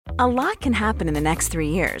A lot can happen in the next 3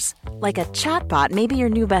 years. Like a chatbot may be your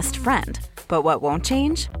new best friend. But what won't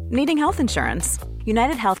change? Needing health insurance.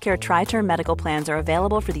 United Healthcare Tri-Term Medical Plans are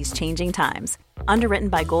available for these changing times. Underwritten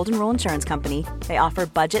by Golden Rule Insurance Company, they offer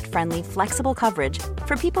budget-friendly, flexible coverage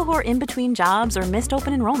for people who are in between jobs or missed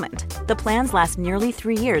open enrollment. The plans last nearly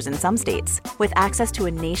 3 years in some states, with access to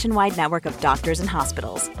a nationwide network of doctors and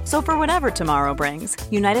hospitals. So for whatever tomorrow brings,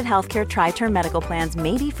 United Healthcare Tri-Term Medical Plans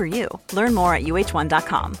may be for you. Learn more at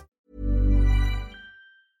uh1.com.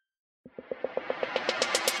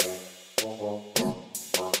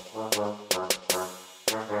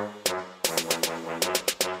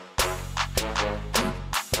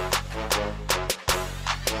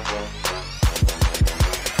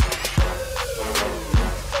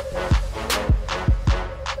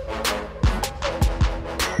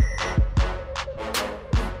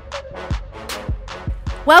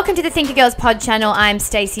 Welcome to the Thinker Girls Pod channel. I'm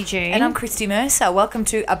Stacey June. And I'm Christy Mercer. Welcome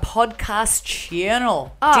to a podcast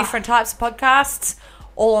channel. Different types of podcasts,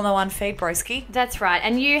 all on the one feed, broski. That's right.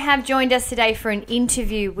 And you have joined us today for an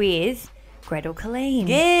interview with Gretel Killeen.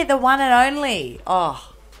 Yeah, the one and only.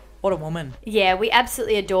 Oh, what a woman. Yeah, we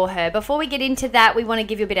absolutely adore her. Before we get into that, we want to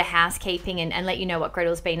give you a bit of housekeeping and let you know what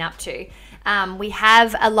Gretel's been up to. We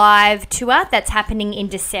have a live tour that's happening in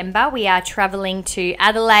December. We are travelling to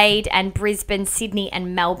Adelaide and Brisbane, Sydney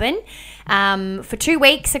and Melbourne for 2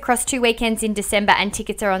 weeks across 2 weekends in December, and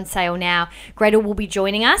tickets are on sale now. Gretel will be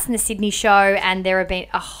joining us in the Sydney show, and there have been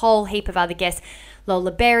a whole heap of other guests.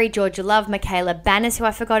 Lola Berry, Georgia Love, Michaela Banners, who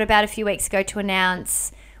I forgot about a few weeks ago to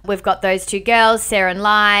announce. We've got those two girls, Sarah and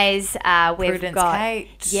Liz. Prudence Kate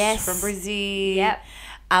from Brizzy. Yep.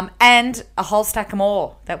 And a whole stack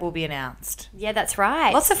more that will be announced. Yeah, that's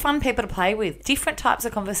right. Lots of fun people to play with. Different types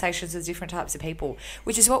of conversations with different types of people,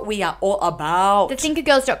 which is what we are all about.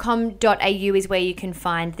 Thethinkergirls.com.au is where you can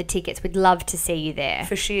find the tickets. We'd love to see you there.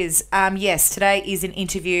 For shiz. Yes, today is an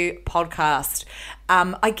interview podcast.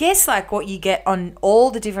 I guess like what you get on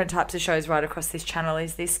all the different types of shows right across this channel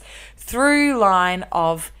is this through line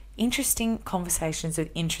of interesting conversations with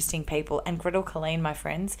interesting people. And Gretel Killeen, my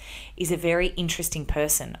friends, is a very interesting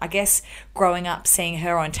person. I guess growing up seeing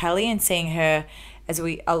her on telly and seeing her, as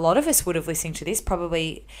a lot of us would have listened to this,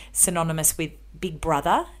 probably synonymous with Big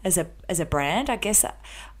Brother as a brand, I guess.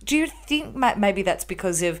 Do you think maybe that's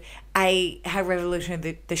because of A, how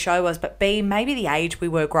revolutionary the show was, but B, maybe the age we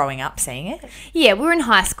were growing up seeing it? Yeah, we were in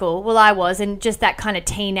high school. Well, I was, and just that kind of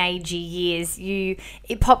teenagey years.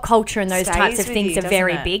 Pop culture and those types of things are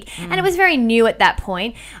very big. And it was very new at that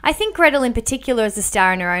point. I think Gretel in particular is a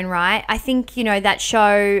star in her own right. I think, that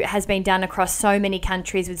show has been done across so many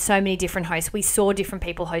countries with so many different hosts. We saw different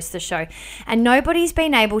people host the show, and nobody's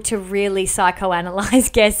been able to really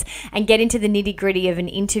psychoanalyze guests and get into the nitty-gritty of an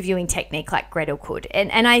interviewing technique like Gretel could.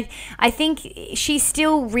 And I think she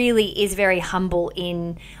still really is very humble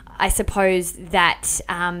in, I suppose, that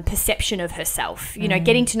perception of herself.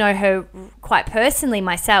 Getting to know her quite personally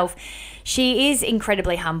myself, she is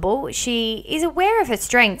incredibly humble. She is aware of her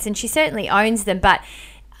strengths and she certainly owns them, but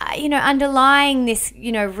underlying this,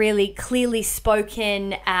 really clearly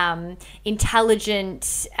spoken,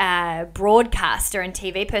 intelligent broadcaster and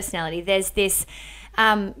TV personality, there's this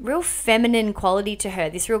real feminine quality to her,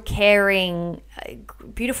 this real caring,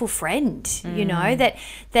 beautiful friend,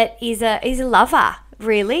 that is a lover,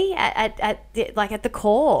 really, at the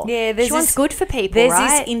core. Yeah, she wants good for people. There's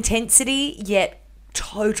right? this intensity yet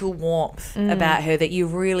total warmth about her that you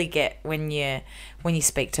really get when you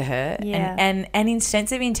speak to her, and in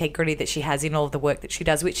sense of integrity that she has in all of the work that she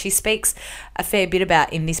does, which she speaks a fair bit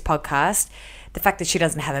about in this podcast. The fact that she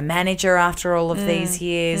doesn't have a manager after all of these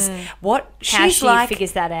years. How she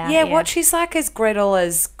figures that out. Yeah, what she's like as Gretel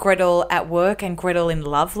at work and Gretel in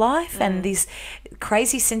love life, and this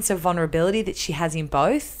crazy sense of vulnerability that she has in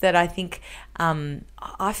both that I think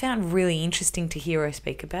I found really interesting to hear her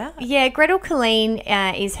speak about. Yeah, Gretel Killeen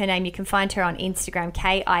is her name. You can find her on Instagram,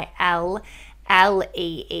 KILLEEN,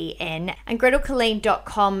 and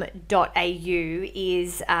gretelkilleen.com.au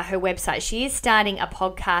is her website. She is starting a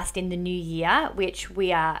podcast in the new year, which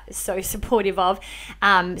we are so supportive of,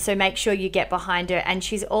 so make sure you get behind her. And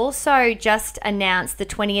she's also just announced the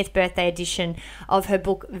 20th birthday edition of her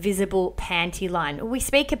book Visible Panty Line. We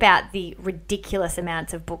speak about the ridiculous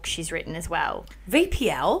amounts of books she's written as well.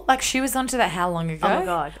 VPL? Like she was onto that how long ago? Oh my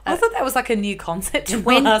God. I thought that was like a new concept in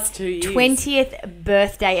the last 2 years. 20th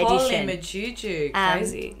birthday edition. Holy majuju,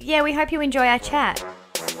 crazy. Yeah, we hope you enjoy our chat.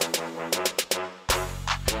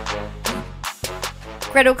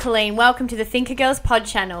 Gretel Killeen, welcome to the Thinker Girls pod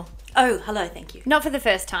channel. Oh, hello, thank you. Not for the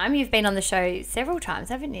first time. You've been on the show several times,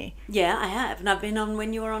 haven't you? Yeah, I have. And I've been on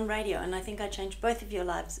when you were on radio, and I think I changed both of your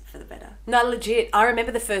lives for the better. No, legit. I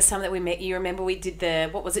remember the first time that we met you. Remember we did the,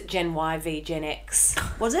 what was it, Gen Y v Gen X?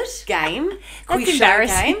 Was it? Game. That's Quiz show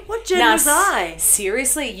embarrassing. game. What gen was I?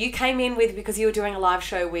 Seriously, you came in because you were doing a live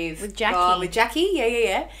show with Jackie. With Jackie,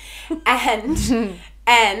 yeah.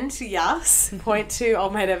 And yes, point to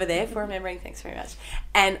old mate over there for remembering. Thanks very much.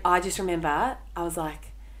 And I just remember, I was like,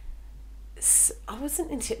 I wasn't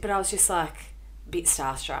into it, but I was just like a bit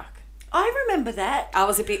starstruck. I remember that. I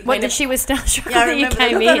was a bit. What, that she was starstruck Yeah, I that you remember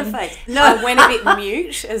came the look on in? her face. No, I went a bit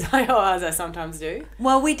mute, as I sometimes do.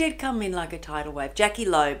 Well, we did come in like a tidal wave. Jackie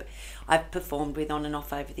Loeb, I've performed with on and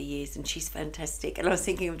off over the years, and she's fantastic. And I was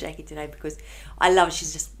thinking of Jackie today because I love her.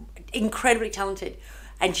 She's just incredibly talented.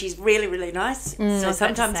 And she's really, really nice. So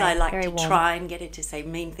sometimes I like to try and get her to say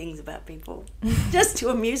mean things about people just to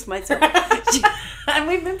amuse myself. And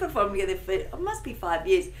we've been performing together for, it must be 5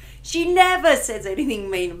 years. She never says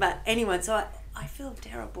anything mean about anyone. So I feel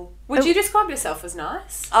terrible. Would you describe yourself as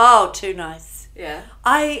nice? Oh, too nice. Yeah.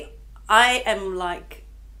 I am like,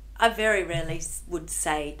 I very rarely would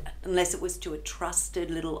say, unless it was to a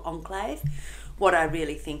trusted little enclave, what I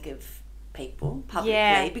really think of people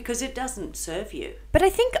publicly, because it doesn't serve you. But I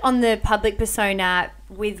think on the public persona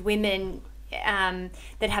with women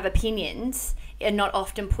that have opinions are not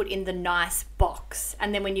often put in the nice box,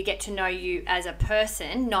 and then when you get to know you as a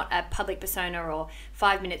person, not a public persona or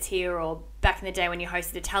 5 minutes here, or back in the day when you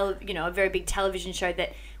hosted a very big television show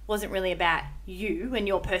that wasn't really about you and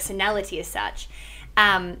your personality as such,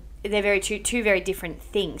 they're two very different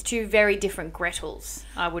things, two very different Gretels,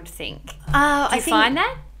 I would think. Do you find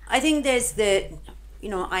that? I think there's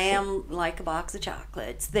I am like a box of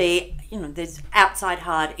chocolates. There's outside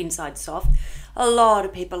hard, inside soft. A lot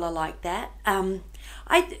of people are like that.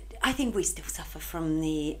 I think we still suffer from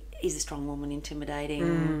the, is a strong woman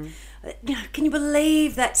intimidating? Can you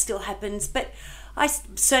believe that still happens? But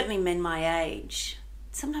certainly men my age,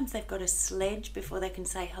 sometimes they've got a sledge before they can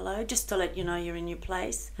say hello, just to let you know you're in your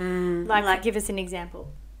place. Like, give us an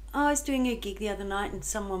example. I was doing a gig the other night, and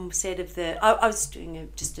someone said I was doing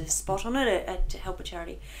just a spot on it to help a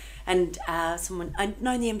charity, and I'd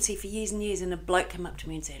known the MC for years and years, and a bloke came up to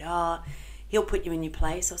me and said, he'll put you in your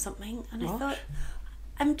place or something, and I thought,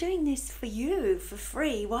 I'm doing this for you for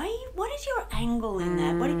free. What is your angle in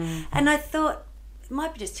that? And I thought, it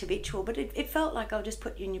might be just habitual, but it felt like I'll just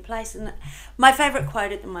put you in your place. And my favourite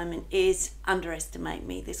quote at the moment is, underestimate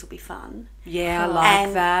me, this will be fun. Yeah, I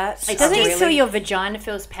like that. Doesn't it feel your vagina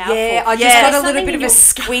feels powerful? Yeah, I just got a little bit of a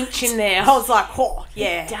squinch in there. I was like,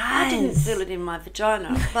 yeah. It does. I didn't feel it in my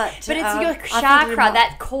vagina. But it's your chakra,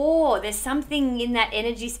 that core. There's something in that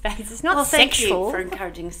energy space. It's not sexual. Thank you for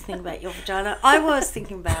encouraging us to think about your vagina. I was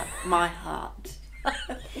thinking about my heart.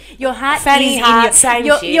 Your heart Fatty is heart, in same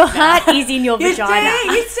your shit. your heart is in your vagina.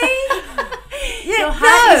 You see? Yeah, Your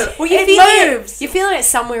heart is, Well, you're feeling it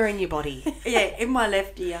somewhere in your body. Yeah, in my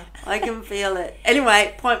left ear. I can feel it.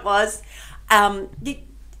 Anyway, point was, there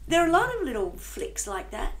are a lot of little flicks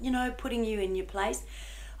like that, putting you in your place,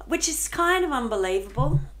 which is kind of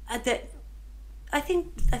unbelievable. That I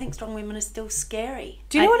think strong women are still scary.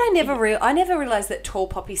 Do you know what I never realised that tall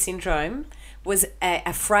poppy syndrome was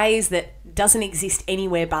a phrase that doesn't exist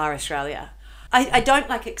anywhere bar Australia. I don't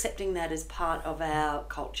like accepting that as part of our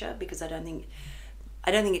culture, because I don't think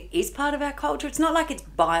it is part of our culture. It's not like it's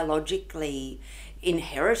biologically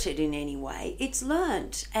inherited in any way. It's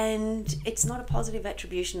learnt, and it's not a positive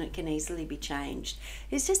attribution that can easily be changed.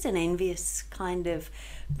 It's just an envious kind of,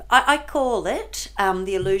 I call it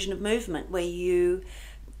the illusion of movement, where you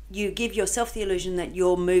give yourself the illusion that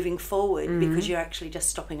you're moving forward because you're actually just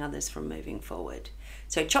stopping others from moving forward.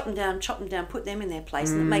 So chop them down, put them in their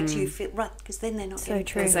place, and it makes you feel right, because then they're not So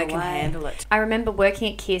true. Because they can handle it. I remember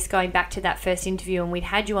working at Kiss, going back to that first interview, and we'd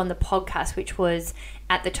had you on the podcast, which was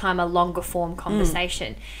at the time a longer form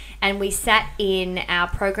conversation. And we sat in our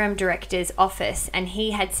program director's office, and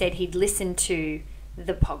he had said he'd listened to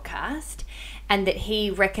the podcast and that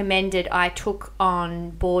he recommended I took on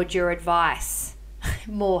board your advice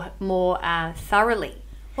more thoroughly.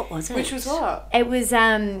 What was it? Which was what? It was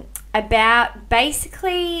about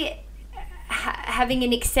basically having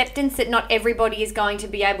an acceptance that not everybody is going to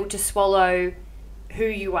be able to swallow who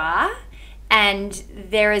you are, and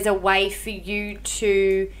there is a way for you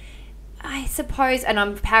to, I suppose, and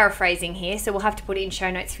I'm paraphrasing here, so we'll have to put it in show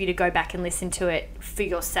notes for you to go back and listen to it for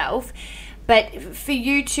yourself, but for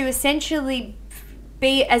you to essentially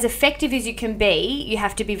be as effective as you can be, you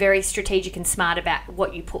have to be very strategic and smart about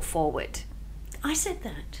what you put forward. I said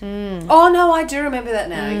that. Oh no, I do remember that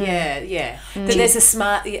now. Yeah. That there's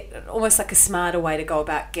almost like a smarter way to go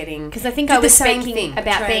about getting. Because I think I was speaking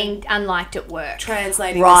about being unliked at work,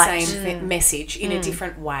 translating the same message in a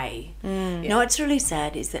different way. No, what's really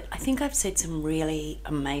sad is that I think I've said some really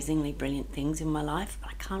amazingly brilliant things in my life, but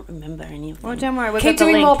I can't remember any of them. Well, don't worry, we'll keep got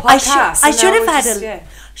the doing link. more podcasts. I should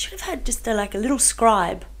have had just a little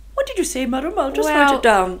scribe. What did you say, madam? I'll just write it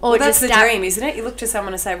down. Or that's the dream, isn't it? You look to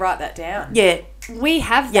someone and say, write that down. Yeah. We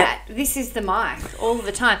have that. This is the mic all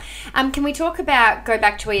the time. Can we go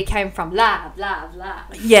back to where you came from? Love.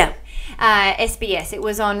 Yeah. SBS. It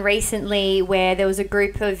was on recently where there was a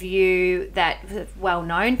group of you that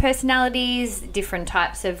well-known personalities, different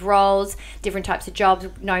types of roles, different types of jobs,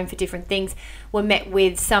 known for different things, were met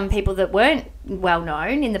with some people that weren't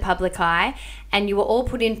well-known in the public eye, and you were all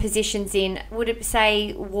put in positions in, would it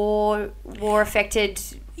say, war-affected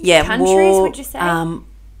countries, would you say?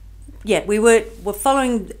 We were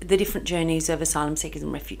following the different journeys of asylum seekers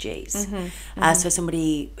and refugees. So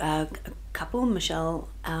somebody, a couple, Michelle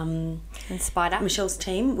and Spider. Michelle's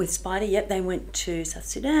team with Spider, they went to South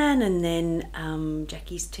Sudan, and then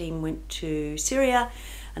Jackie's team went to Syria.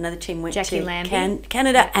 Another team went to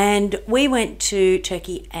Canada, and we went to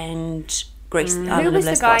Turkey and Greece. Who was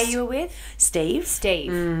the guy you were with? Steve.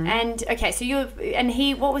 And okay, so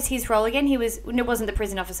what was his role again? It wasn't the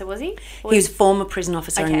prison officer, was he? He was former prison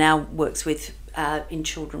officer and now works with in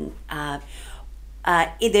children.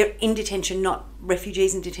 They're in detention, not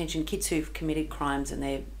refugees in detention, kids who've committed crimes,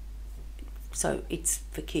 and so it's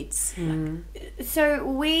for kids. So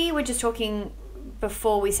we were just talking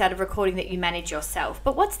before we started recording that you manage yourself,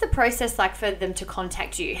 but what's the process like for them to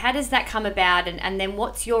contact you? How does that come about, and then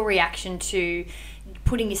what's your reaction to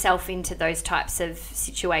putting yourself into those types of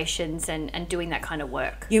situations and doing that kind of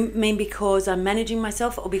work? You mean because I'm managing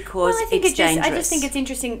myself, or because it's dangerous? I just think it's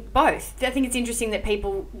interesting, both. I think it's interesting that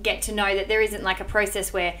people get to know that there isn't like a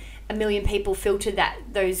process where a million people filter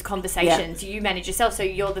those conversations. You manage yourself, so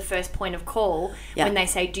you're the first point of call when they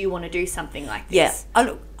say, do you want to do something like this?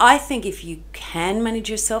 I think if you can manage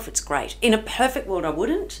yourself, it's great. In a perfect world, I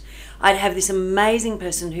wouldn't. I'd have this amazing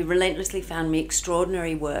person who relentlessly found me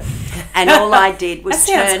extraordinary work, and all I did was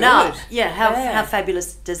turn up. How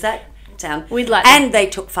fabulous does that sound? We'd like and they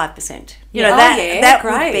took 5%. That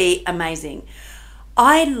would be amazing.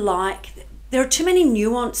 There are too many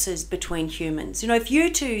nuances between humans. If you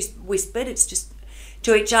two whispered, it's just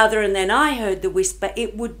to each other, and then I heard the whisper,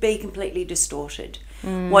 it would be completely distorted.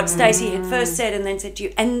 What Stacey had first said and then said to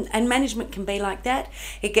you, and management can be like that.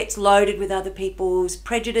 It gets loaded with other people's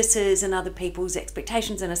prejudices and other people's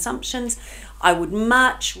expectations and assumptions. I would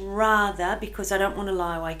much rather, because I don't want to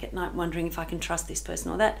lie awake at night wondering if I can trust this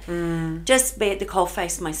person or that, just be at the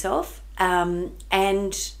coalface myself, and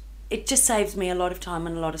it just saves me a lot of time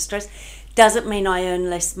and a lot of stress. Doesn't mean I earn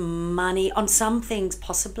less money on some things,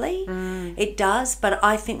 possibly. It does, but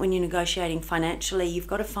I think when you're negotiating financially, you've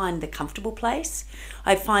got to find the comfortable place.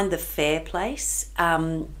 I find the fair place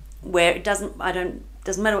where it doesn't matter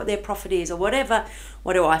what their profit is or whatever.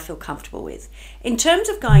 What do I feel comfortable with? In terms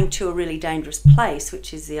of going to a really dangerous place,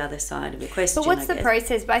 which is the other side of the question. But what's the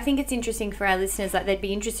process? But I think it's interesting for our listeners, like they'd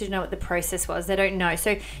be interested to know what the process was. They don't know.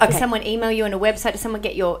 So does someone email you on a website? Does someone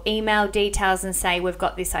get your email details and say, we've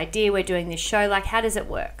got this idea, we're doing this show? Like, how does it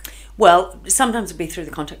work? Well, sometimes it'll be through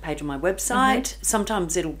the contact page on my website.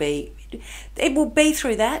 Sometimes it will be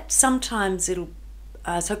through that. Sometimes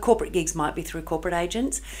so corporate gigs might be through corporate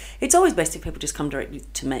agents. It's always best if people just come directly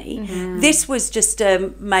to me. This was just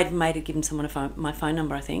Maid had given someone my phone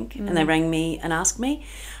number, I think, and they rang me and asked me.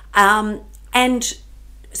 And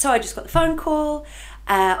so I just got the phone call.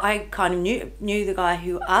 I kind of knew the guy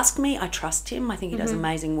who asked me. I trust him. I think he does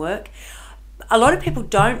amazing work. A lot of people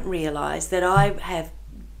don't realise that I have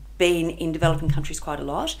been in developing countries quite a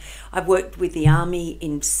lot. I've worked with the army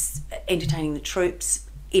in entertaining the troops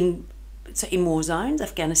in war zones,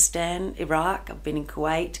 Afghanistan, Iraq. I've been in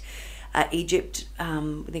Kuwait, Egypt,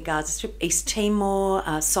 with the Gaza Strip, East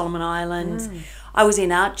Timor, Solomon Islands. I was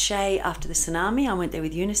in Aceh after the tsunami. I went there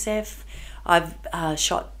with UNICEF. I've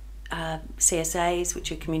shot CSAs,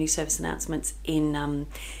 which are community service announcements, in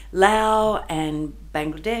Laos and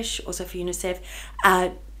Bangladesh, also for UNICEF.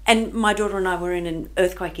 And my daughter and I were in an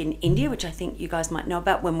earthquake in India, which I think you guys might know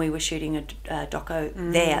about, when we were shooting a doco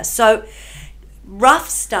there. So rough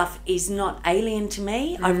stuff is not alien to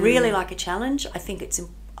me. I really like a challenge.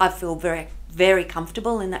 I feel very, very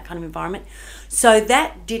comfortable in that kind of environment. So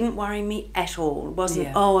that didn't worry me at all. It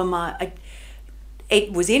wasn't,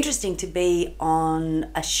 it was interesting to be on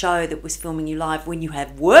a show that was filming you live when you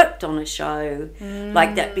have worked on a show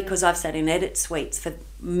like that, because I've sat in edit suites for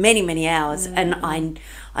many, many hours, and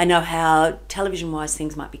I know how television-wise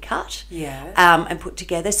things might be cut and put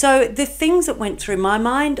together. So the things that went through my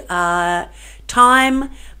mind are time,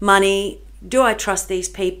 money. Do I trust these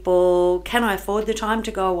people? Can I afford the time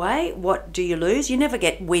to go away? What do you lose? You never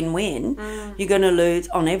get win-win. You're going to lose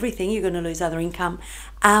on everything. You're going to lose other income.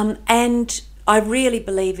 And I really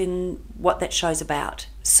believe in what that show's about.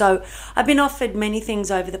 So I've been offered many things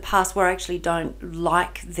over the past where I actually don't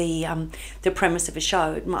like the premise of a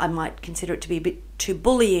show. I might consider it to be a bit too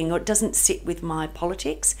bullying, or it doesn't sit with my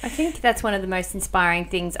politics. I think that's one of the most inspiring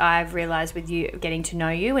things I've realised with you, getting to know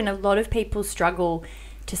you, and a lot of people struggle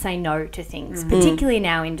to say no to things, particularly in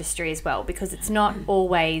our industry as well, because it's not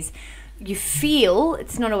always,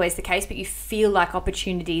 it's not always the case, but you feel like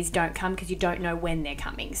opportunities don't come because you don't know when they're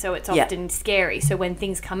coming. So it's often scary. So when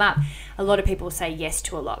things come up, a lot of people say yes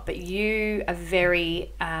to a lot, but you are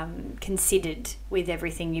very considered with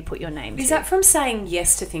everything you put your name to. Is that from saying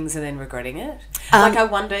yes to things and then regretting it? Like, I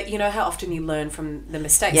wonder, you know, how often you learn from the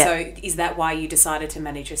mistakes. Yeah. So is that why you decided to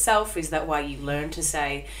manage yourself? Is that why you learned to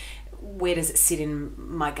say, where does it sit in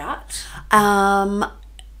my gut? I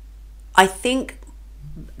think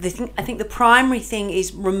the primary thing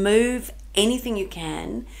is remove anything you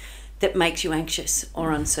can that makes you anxious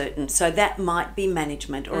or uncertain. So that might be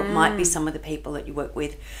management, or it might be some of the people that you work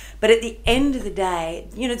with. But at the end of the day,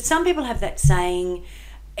 you know, some people have that saying,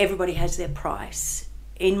 everybody has their price.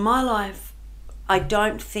 In my life, I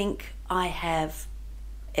don't think I have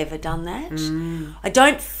ever done that. I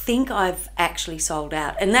don't think I've actually sold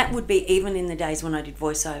out, and that would be even in the days when I did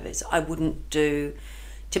voiceovers. I wouldn't do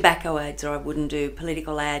tobacco ads, or I wouldn't do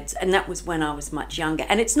political ads, and that was when I was much younger.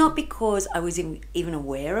 And it's not because I was even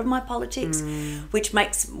aware of my politics, which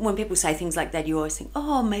makes, when people say things like that, you always think,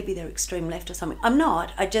 oh, maybe they're extreme left or something. I'm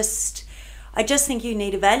not. I just think you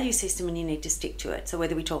need a value system and you need to stick to it. So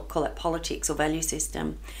whether we call it politics or value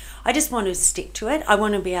system, I just want to stick to it. I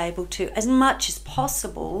want to be able to, as much as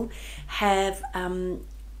possible, have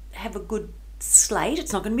a good slate.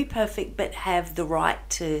 It's not going to be perfect, but have the right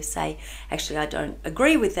to say, actually, I don't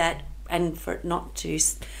agree with that, and for it not to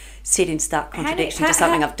sit in stark contradiction to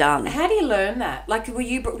something I've done. How do you learn that? Like, were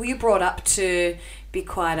you brought up to be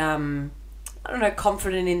quite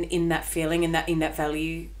confident in that feeling, in that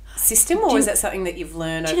value system, or is that something that you've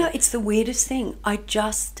learned? Do you know, it's the weirdest thing. I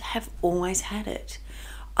just have always had it.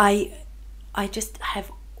 I just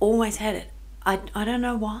have always had it. I don't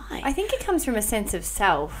know why. I think it comes from a sense of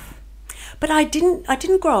self. But I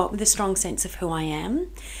didn't grow up with a strong sense of who I am.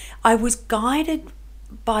 I was guided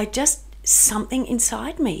by just something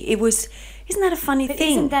inside me. Isn't that a funny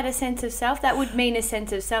thing? Isn't that a sense of self? That would mean a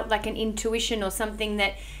sense of self, like an intuition or something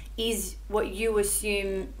that is what you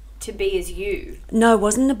assume to be as you. No, it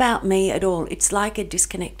wasn't about me at all. It's like a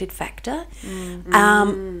disconnected factor.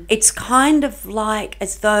 It's kind of like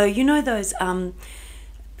as though, you know, those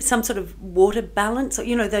some sort of water balance, or,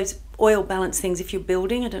 you know, those oil balance things if you're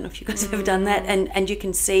building. I don't know if you guys have ever done that, and you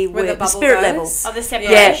can see where the spirit level. Oh, the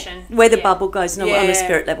separation. Yeah, where the bubble goes on the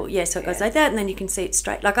spirit level. Yeah, so it goes like that, and then you can see it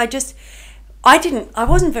straight. Like I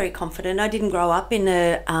wasn't very confident. I didn't grow up in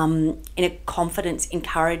a confidence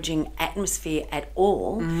encouraging atmosphere at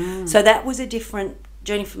all. So that was a different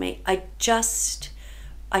journey for me. I just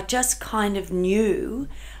kind of knew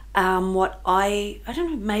what I don't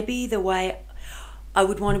know, maybe the way I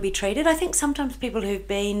would want to be treated. I think sometimes people who've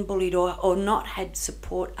been bullied or not had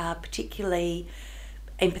support are particularly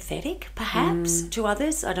empathetic, perhaps, to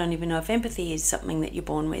others. I don't even know if empathy is something that you're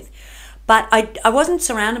born with. But I wasn't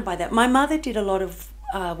surrounded by that. My mother did a lot of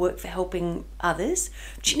work for helping others.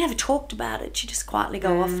 She never talked about it. She'd just quietly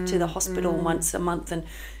go off to the hospital once a month and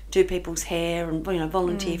do people's hair and, you know,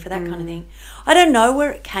 volunteer for that kind of thing. I don't know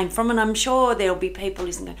where it came from, and I'm sure there'll be people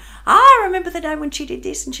listening going, I remember the day when she did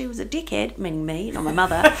this and she was a dickhead, meaning me, not my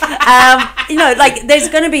mother. You know, like, there's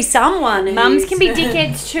going to be someone. Mums can be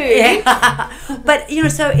dickheads too. Yeah. But, you know,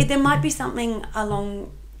 so there might be something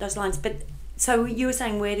along those lines. But so you were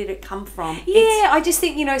saying, where did it come from? Yeah, I just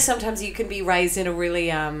think, you know, sometimes you can be raised in a really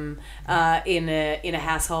in a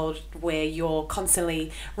household where you're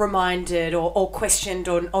constantly reminded or questioned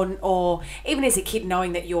or even as a kid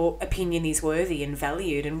knowing that your opinion is worthy and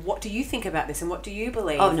valued. And what do you think about this? And what do you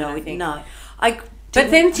believe? Oh no,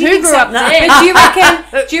 But then do you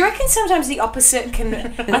reckon sometimes the opposite can?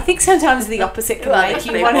 I think sometimes the opposite can make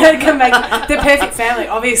the perfect family.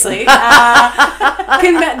 Obviously,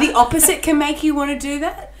 the opposite can make you want to do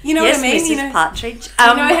that. You know what I mean? Mrs. You know, Partridge.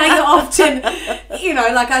 you know how you often, you know,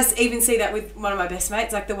 like I even see that with one of my best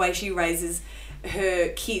mates, like the way she raises her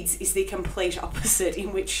kids is the complete opposite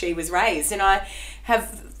in which she was raised. And I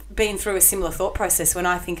have been through a similar thought process when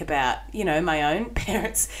I think about, you know, my own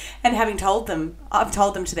parents and I've told them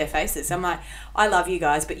to their faces. I'm like, I love you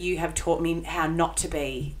guys, but you have taught me how not to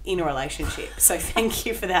be in a relationship. So thank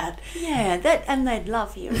you for that. Yeah, and they'd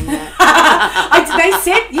love hearing that. They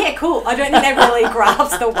said, yeah, cool. I don't think they really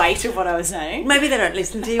grasped the weight of what I was saying. Maybe they don't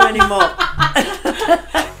listen to you anymore.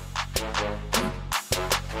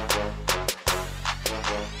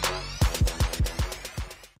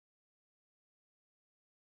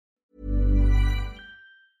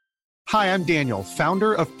 Hi, I'm Daniel,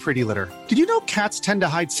 founder of Pretty Litter. Did you know cats tend to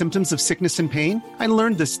hide symptoms of sickness and pain? I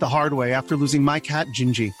learned this the hard way after losing my cat,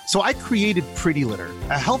 Gingy. So I created Pretty Litter,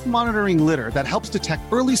 a health monitoring litter that helps detect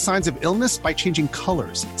early signs of illness by changing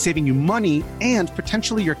colors, saving you money and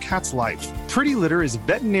potentially your cat's life. Pretty Litter is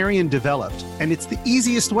veterinarian developed, and it's the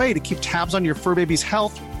easiest way to keep tabs on your fur baby's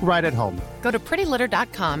health right at home. Go to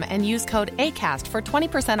prettylitter.com and use code ACAST for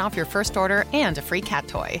 20% off your first order and a free cat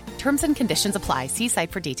toy. Terms and conditions apply. See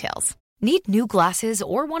site for details. Need new glasses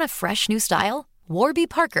or want a fresh new style? Warby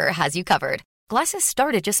Parker has you covered. Glasses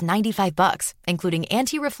start at just $95, including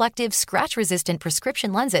anti-reflective, scratch-resistant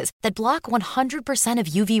prescription lenses that block 100% of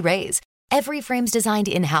UV rays. Every frame's designed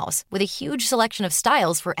in-house with a huge selection of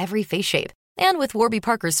styles for every face shape. And with Warby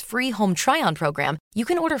Parker's free home try-on program, you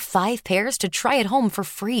can order 5 pairs to try at home for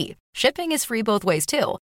free. Shipping is free both ways,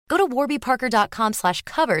 too. Go to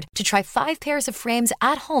warbyparker.com/covered to try 5 pairs of frames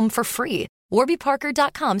at home for free.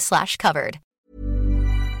 warbyparker.com/covered.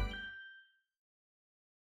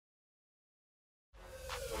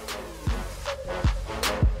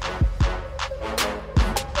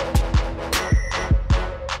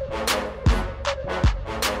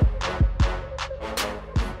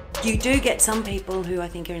 You do get some people who I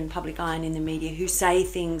think are in the public eye and in the media who say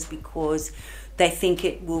things because they think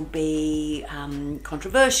it will be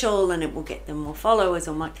controversial and it will get them more followers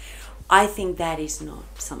or more. I think that is not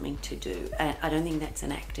something to do. I don't think that's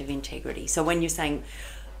an act of integrity. So when you're saying,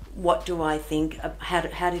 what do I think? How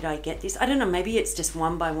did I get this? I don't know. Maybe it's just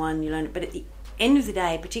one by one you learn it. But at the end of the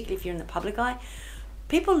day, particularly if you're in the public eye,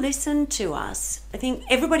 people listen to us. I think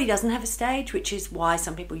everybody doesn't have a stage, which is why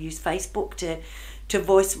some people use Facebook to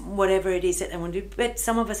voice whatever it is that they want to do. But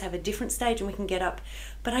some of us have a different stage and we can get up.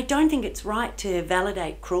 But I don't think it's right to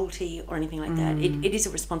validate cruelty or anything like that. It is a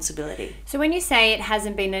responsibility. So when you say it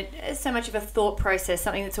hasn't been so much of a thought process,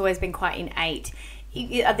 something that's always been quite innate,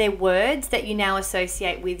 are there words that you now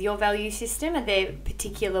associate with your value system? Are there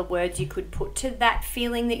particular words you could put to that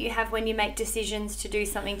feeling that you have when you make decisions to do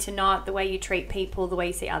something, to not, the way you treat people, the way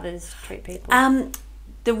you see others treat people?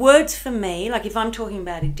 The words for me, like if I'm talking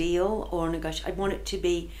about a deal or a negotiation, I want it to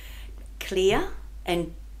be clear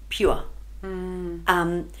and pure.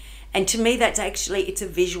 And to me, that's actually, it's a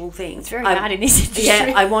visual thing. It's very hard in this industry.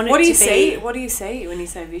 Yeah, I want it to be... What do you see when you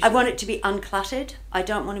say visual? I want it to be uncluttered. I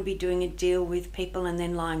don't want to be doing a deal with people and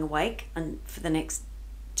then lying awake for the next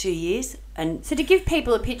 2 years. And so to give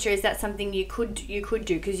people a picture, is that something you could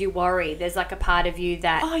do because you worry? There's like a part of you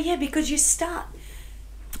that... Oh, yeah, because you start...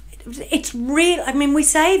 It's real. I mean, we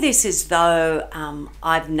say this as though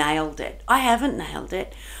I've nailed it. I haven't nailed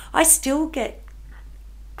it. I still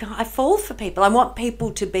I fall for people. I want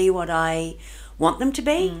people to be what I want them to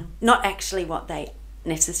be, not actually what they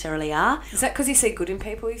necessarily are. Is that because you see good in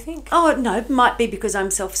people, you think? Oh, no, it might be because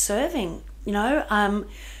I'm self-serving, you know.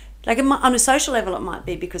 Like on a social level, it might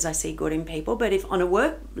be because I see good in people, but if on a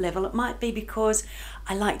work level, it might be because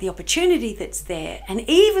I like the opportunity that's there. And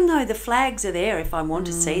even though the flags are there if I want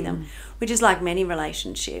to see them, which is like many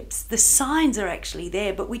relationships, the signs are actually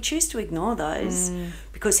there, but we choose to ignore those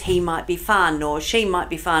because he might be fun or she might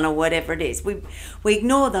be fun or whatever it is. We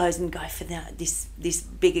ignore those and go for this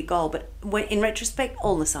bigger goal. But in retrospect,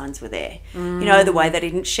 all the signs were there. You know, the way they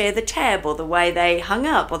didn't share the tab or the way they hung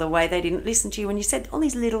up or the way they didn't listen to you when you said all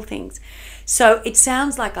these little things. So it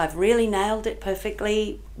sounds like I've really nailed it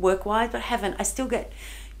perfectly work-wise, but I haven't. I still get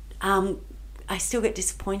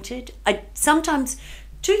disappointed. Sometimes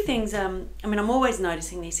two things. I mean, I'm always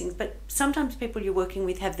noticing these things, but sometimes people you're working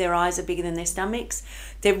with have their eyes are bigger than their stomachs.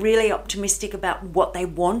 They're really optimistic about what they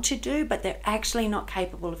want to do, but they're actually not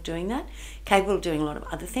capable of doing that. Capable of doing a lot of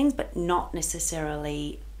other things, but not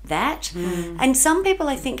necessarily that. And some people,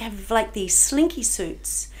 I think, have like these slinky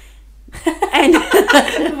suits And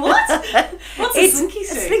What? What's a slinky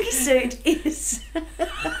suit? A slinky suit is...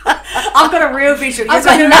 I've got a real visual. I'm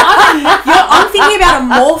thinking about a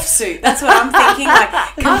morph suit. That's what I'm thinking.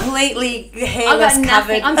 Like completely hairless,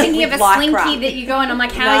 covered. I'm thinking of a lycra. slinky that you go on. I'm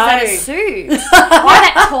like, how is that a suit? Why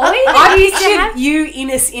that toy? I pictured you in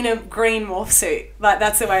a green morph suit. Like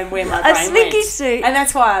that's the way where my brain went. A slinky suit. And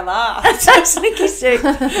that's why I laughed. A slinky suit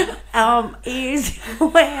is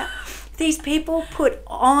where these people put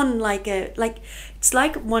on it's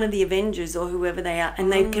like one of the Avengers or whoever they are,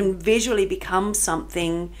 and they can visually become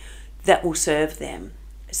something that will serve them.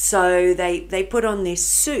 So they put on this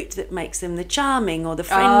suit that makes them the charming or the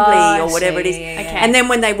friendly or whatever it is. Okay. And then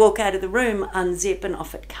when they walk out of the room, unzip and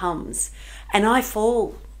off it comes. And I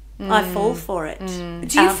fall. I fall for it.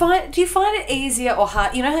 Do you find it easier or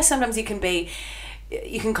hard? You know how sometimes you can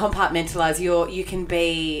compartmentalize you can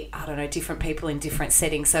be, I don't know, different people in different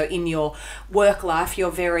settings. So in your work life,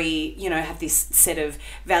 you're very, have this set of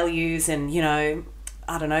values and,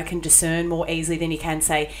 I don't know, can discern more easily than you can,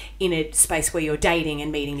 say, in a space where you're dating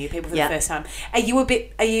and meeting new people for the first time.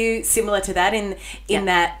 Are you similar to that in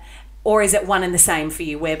that, or is it one and the same for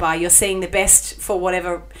you, whereby you're seeing the best for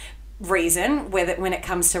whatever reason, whether when it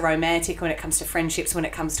comes to romantic, when it comes to friendships, when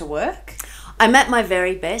it comes to work? I'm at my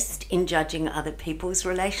very best in judging other people's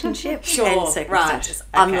relationships and circumstances.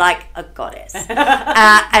 Right. I'm like a goddess.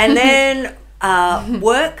 And then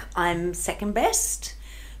work, I'm second best,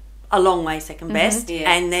 a long way second best.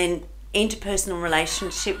 Yeah. And then interpersonal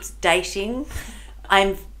relationships, dating,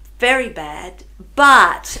 I'm very bad.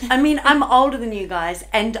 But, I mean, I'm older than you guys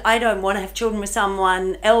and I don't want to have children with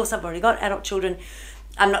someone else. I've already got adult children.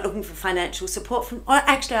 I'm not looking for financial support from... Well,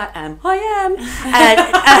 actually, I am. And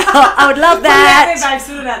I would love that.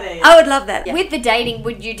 I would love that. Yeah. With the dating,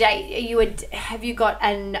 would you date... Have you got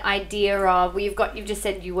an idea of... You've just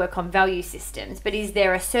said you work on value systems, but is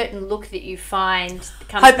there a certain look that you find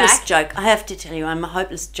comes hopeless back? Joke. I have to tell you, I'm a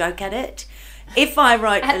hopeless joke at it. If I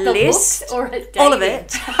wrote at a the list... Looks or at dating? All of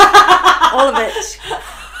it. All of it.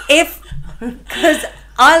 Because...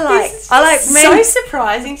 I like men. So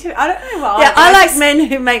surprising to me. I don't know why. Yeah, I like men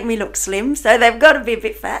who make me look slim, so they've got to be a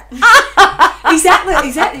bit fat.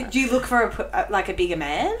 Exactly. Do you look for a bigger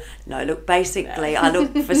man? No, look. Basically, I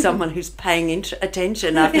look for someone who's paying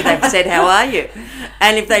attention after they've said, "How are you?"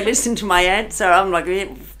 And if they listen to my answer, I'm like,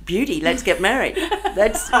 "Beauty, let's get married."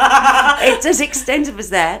 It's as extensive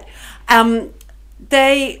as that. I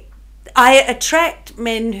attract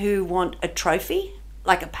men who want a trophy.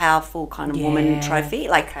 Like a powerful kind of woman trophy,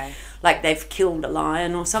 like they've killed a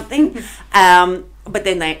lion or something, but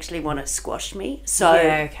then they actually want to squash me.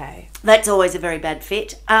 So that's always a very bad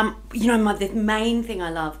fit. The main thing I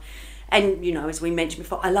love, and as we mentioned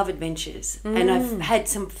before, I love adventures, and I've had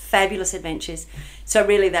some fabulous adventures. So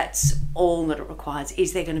really, that's all that it requires.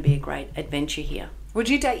 Is there going to be a great adventure here? Would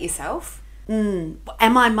you date yourself? Am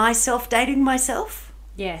I myself dating myself?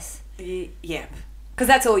 Yes. Yeah. Because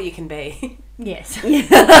that's all you can be. Yes.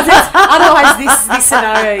 Otherwise, this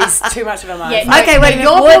scenario is too much of a mind. Yeah, no, okay, wait.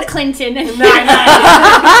 You're Bill Clinton. No. Take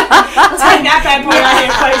that bad boy out of the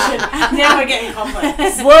equation. Now we're getting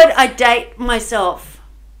complex. Would I date myself?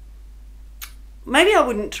 Maybe I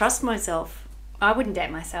wouldn't trust myself. I wouldn't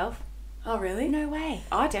date myself. Oh, really? No way.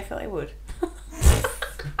 I definitely would.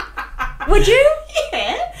 Would you?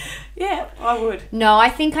 Yeah, I would. No, I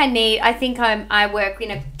think I work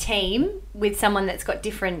in a team with someone that's got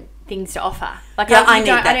different things to offer. Like I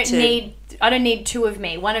don't need two of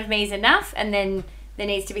me. One of me is enough, and then there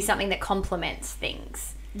needs to be something that complements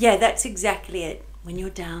things. Yeah, that's exactly it. When you're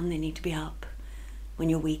down, they need to be up. When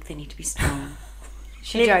you're weak, they need to be strong.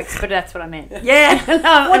 She jokes, but that's what I meant. Yeah.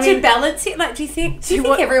 What do you balance it? Like, do you think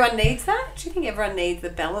everyone needs that? Do you think everyone needs the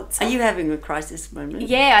balance? Are you having a crisis moment?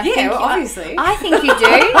 Yeah, obviously. I think you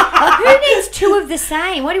do. Who needs two of the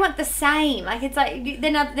same? Why do you want the same? Like, it's like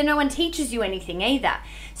then no one teaches you anything either.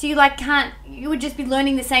 So you can't. You would just be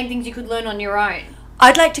learning the same things you could learn on your own.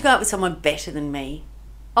 I'd like to go out with someone better than me.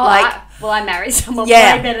 Oh, I married someone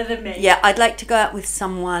way better than me. Yeah, I'd like to go out with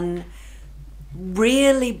someone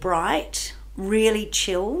really bright, really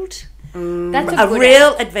chilled, That's a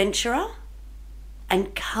real adventurer,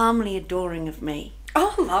 and calmly adoring of me.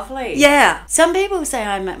 Oh, lovely. Yeah. Some people say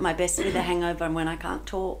I'm at my best with a hangover and when I can't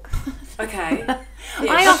talk. Okay.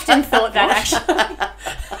 I often thought that actually.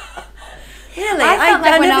 Really?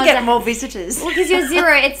 I never get more visitors. Well, because you're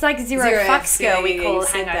zero. It's like zero fucks yeah, girl. We yeah, call you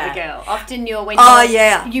said hangover that. girl. Often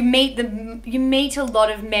you meet a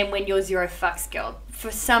lot of men when you're zero fucks girl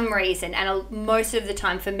for some reason, and most of the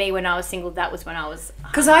time for me when I was single, that was when I was.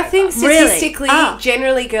 Because I think statistically, Really?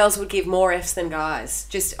 generally girls would give more Fs than guys,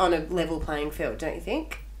 just on a level playing field. Don't you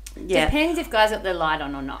think? Yeah. Depends if guys got their light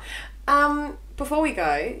on or not. Before we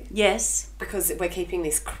go, Yes. because we're keeping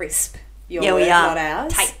this crisp, your Yeah, we word, are. not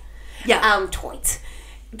ours. Tight. Yeah. Toit.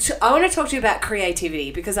 I want to talk to you about creativity,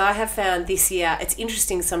 because I have found this year it's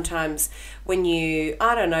interesting sometimes when you,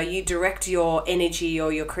 I don't know, you direct your energy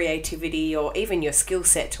or your creativity or even your skill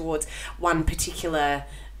set towards one particular,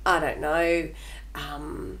 I don't know,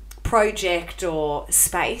 project or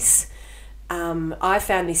space. I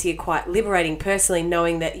found this year quite liberating personally,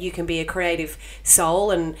 knowing that you can be a creative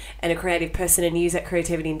soul and a creative person and use that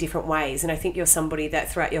creativity in different ways. And I think you're somebody that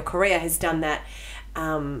throughout your career has done that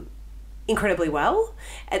incredibly well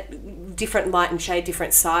at different light and shade,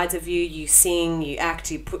 different sides of you. You sing, you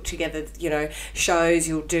act, you put together, shows,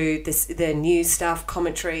 you'll do the news stuff,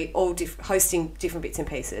 commentary, all hosting different bits and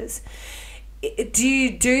pieces. Do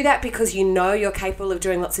you do that because you know you're capable of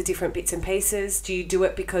doing lots of different bits and pieces? Do you do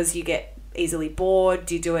it because you get easily bored?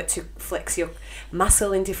 Do you do it to flex your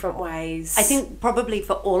muscle in different ways? I think probably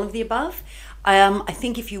for all of the above. I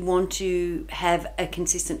think if you want to have a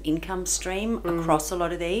consistent income stream across a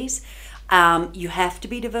lot of these, you have to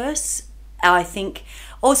be diverse. I think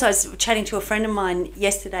also I was chatting to a friend of mine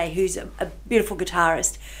yesterday who's a beautiful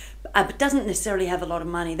guitarist, but doesn't necessarily have a lot of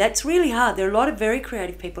money. That's really hard. There are a lot of very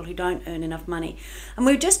creative people who don't earn enough money. And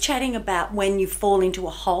we were just chatting about when you fall into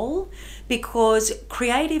a hole, because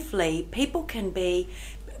creatively people can be,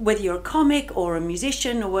 whether you're a comic or a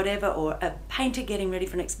musician or whatever, or a painter getting ready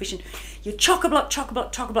for an exhibition, you're chock-a-block,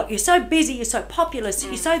 you're so busy, you're so popular,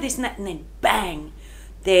 you're so this and that, and then bang,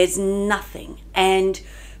 there's nothing. And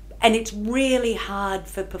it's really hard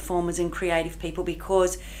for performers and creative people,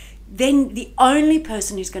 because then the only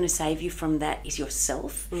person who's going to save you from that is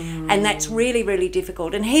yourself. And that's really, really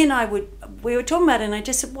difficult. And he and I we were talking about it, and I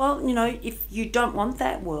just said, well, if you don't want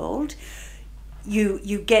that world,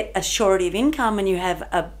 you get a surety of income and you have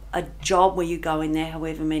a job where you go in there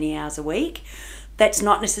however many hours a week. That's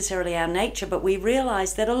not necessarily our nature, but we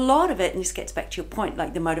realise that a lot of it, and this gets back to your point,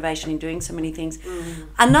 like the motivation in doing so many things.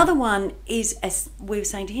 Another one is, as we were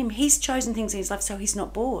saying to him, he's chosen things in his life so he's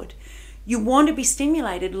not bored. You want to be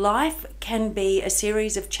stimulated. Life can be a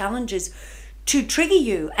series of challenges to trigger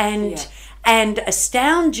you and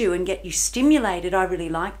astound you and get you stimulated. I really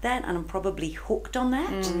like that, and I'm probably hooked on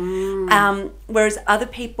that. Whereas other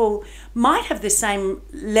people might have the same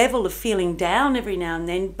level of feeling down every now and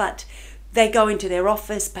then, but they go into their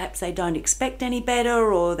office, perhaps they don't expect any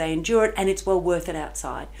better, or they endure it, and it's well worth it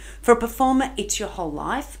outside. For a performer, it's your whole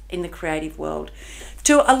life in the creative world.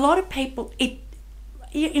 To a lot of people,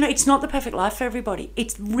 it's not the perfect life for everybody.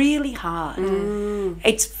 It's really hard.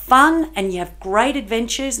 It's fun, and you have great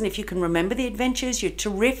adventures, and if you can remember the adventures, you're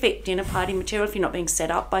terrific dinner party material if you're not being set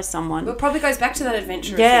up by someone. Well, it probably goes back to that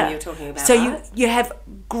adventure thing you're talking about. So right? you have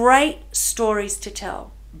great stories to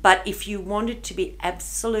tell, but if you wanted to be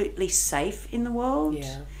absolutely safe in the world,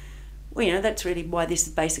 well, that's really why this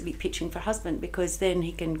is basically pitching for husband, because then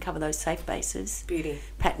he can cover those safe bases. Beauty.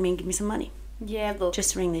 Pat me and give me some money. Yeah, look.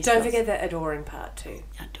 Just ring these Don't bells. forget the adoring part too.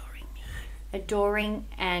 Adoring me. Adoring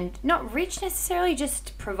and not rich necessarily,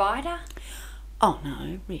 just provider. Oh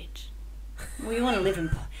no, rich. Well, you want to live in...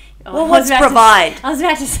 Well, what's provide? I was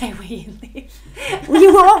about to say where you live.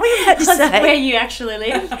 What were you about to say? Where you actually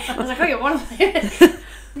live. I was like, oh, you want to live...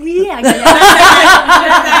 Yeah.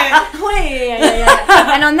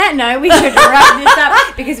 And on that note, we should wrap this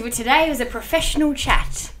up, because today was a professional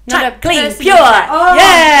chat, not a clean, personal pure. chat. Oh,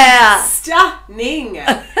 Yeah. Stunning.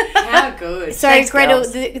 How good. So, Thanks, Gretel,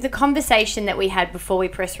 girls. the conversation that we had before we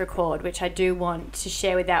press record, which I do want to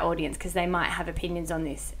share with our audience because they might have opinions on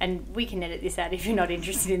this, and we can edit this out if you're not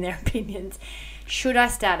interested in their opinions. Should I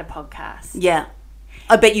start a podcast? Yeah.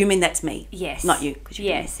 I bet you mean that's me. Yes. Not you.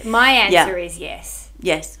 Yes. My answer is yes.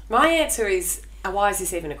 Yes. My answer is, why is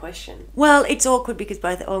this even a question? Well, it's awkward because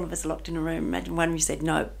all of us are locked in a room. Imagine one of you said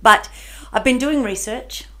no. But I've been doing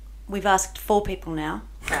research. We've asked 4 people now.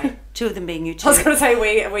 Right. 2 of them being you two. I was going to say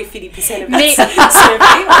we 50% of Me- that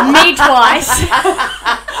survey. Me twice.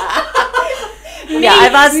 Yeah,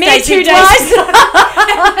 I've asked me Stacey 2 days.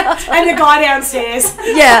 twice. And the guy downstairs.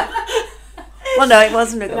 Yeah. Well, no, it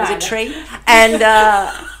wasn't. It was a tree. And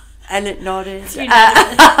it nodded.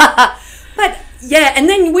 But yeah, and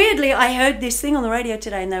then weirdly, I heard this thing on the radio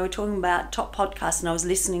today, and they were talking about top podcasts, and I was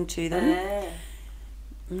listening to them,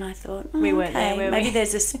 and I thought, We weren't there, were we? maybe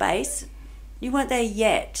there's a space. You weren't there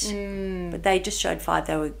yet, but they just showed 5.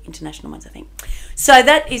 They were international ones, I think. So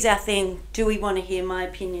that is our thing. Do we want to hear my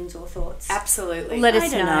opinions or thoughts? Absolutely. Let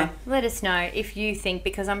us I don't know. Let us know if you think,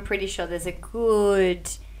 because I'm pretty sure there's a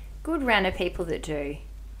good round of people that do.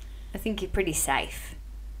 I think you're pretty safe.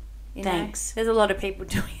 Thanks. There's a lot of people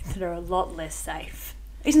doing it that are a lot less safe.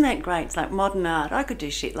 Isn't that great? It's like modern art. I could do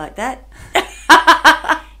shit like that.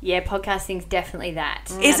 Yeah, podcasting's definitely that.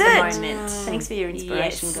 Is at it? the moment. Thanks for your inspiration,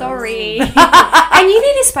 Yes, girls. sorry. And you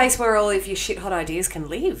need a space where all of your shit hot ideas can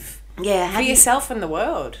live. Yeah. For yourself and the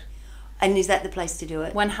world. And is that the place to do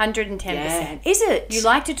it? 110%. Is it? You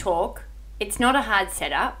like to talk. It's not a hard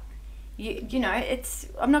setup. You know, it's.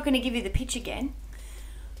 I'm not going to give you the pitch again.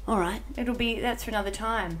 All right. That's for another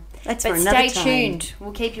time. That's but for another stay time. tuned.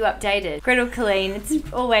 We'll keep you updated. Gretel Colleen, it's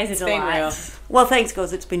always a been delight. real. Well, thanks,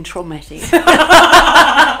 girls. It's been traumatic.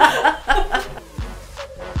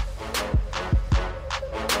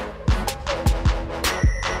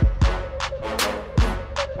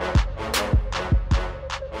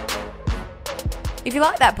 If you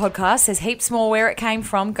like that podcast, there's heaps more where it came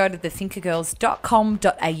from. Go to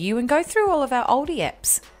thethinkergirls.com.au and go through all of our oldie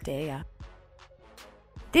apps. There ya.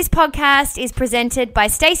 This podcast is presented by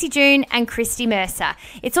Stacey June and Christy Mercer.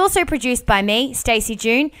 It's also produced by me, Stacey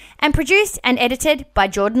June, and produced and edited by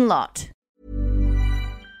Jordan Lott.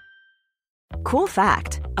 Cool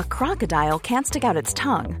fact, a crocodile can't stick out its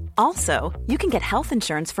tongue. Also, you can get health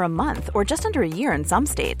insurance for a month or just under a year in some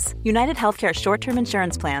states. United Healthcare short-term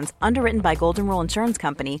insurance plans, underwritten by Golden Rule Insurance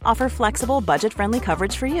Company, offer flexible, budget-friendly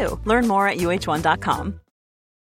coverage for you. Learn more at uh1.com.